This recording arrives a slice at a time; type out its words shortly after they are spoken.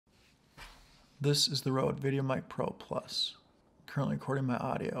This is the RODE VideoMic Pro Plus. Currently recording my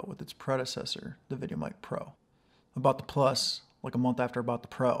audio with its predecessor, the VideoMic Pro. I bought the Plus like a month after I bought the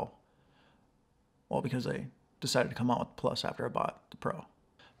Pro. Well, because I decided to come out with the Plus after I bought the Pro.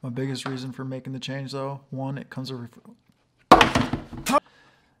 My biggest reason for making the change though, one, it comes with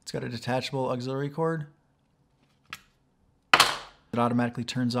it's got a detachable auxiliary cord. It automatically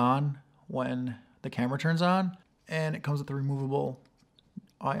turns on when the camera turns on, and it comes with a removable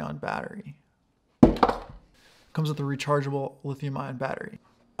ion battery. Comes with a rechargeable lithium-ion battery.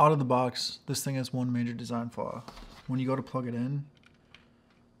 Out of the box, this thing has one major design flaw. When you go to plug it in,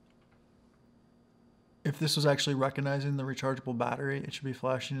 if this was actually recognizing the rechargeable battery, it should be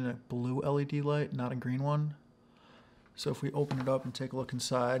flashing a blue LED light, not a green one. So if we open it up and take a look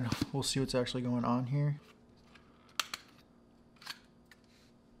inside, we'll see what's actually going on here.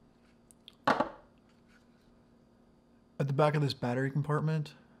 At the back of this battery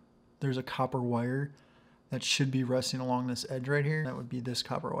compartment, there's a copper wire that should be resting along this edge right here. That would be this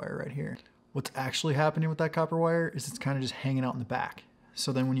copper wire right here. What's actually happening with that copper wire is it's kind of just hanging out in the back.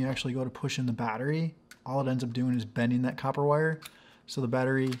 So then when you actually go to push in the battery, all it ends up doing is bending that copper wire. So the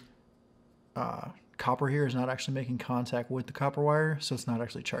battery copper here is not actually making contact with the copper wire, so it's not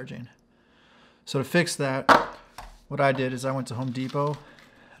actually charging. So to fix that, what I did is I went to Home Depot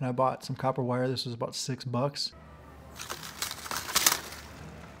and I bought some copper wire. This was about $6.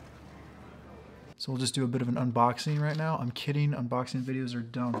 So we'll just do a bit of an unboxing right now. I'm kidding, unboxing videos are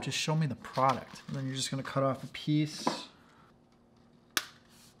dumb. Just show me the product. And then you're just gonna cut off a piece.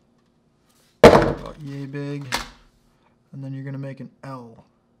 About yay big. And then you're gonna make an L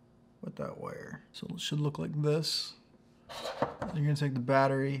with that wire. So it should look like this. You're gonna take the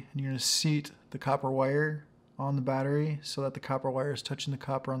battery and you're gonna seat the copper wire on the battery so that the copper wire is touching the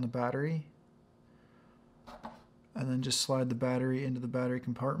copper on the battery. And then just slide the battery into the battery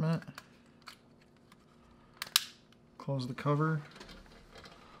compartment. Close the cover.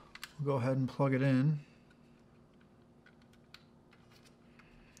 We'll go ahead and plug it in.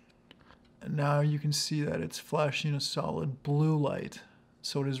 And now you can see that it's flashing a solid blue light.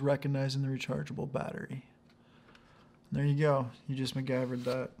 So it is recognizing the rechargeable battery. And there you go. You just MacGyvered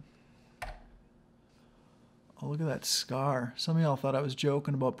that. Oh, look at that scar. Some of y'all thought I was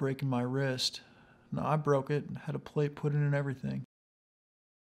joking about breaking my wrist. No, I broke it. Had a plate put in and everything.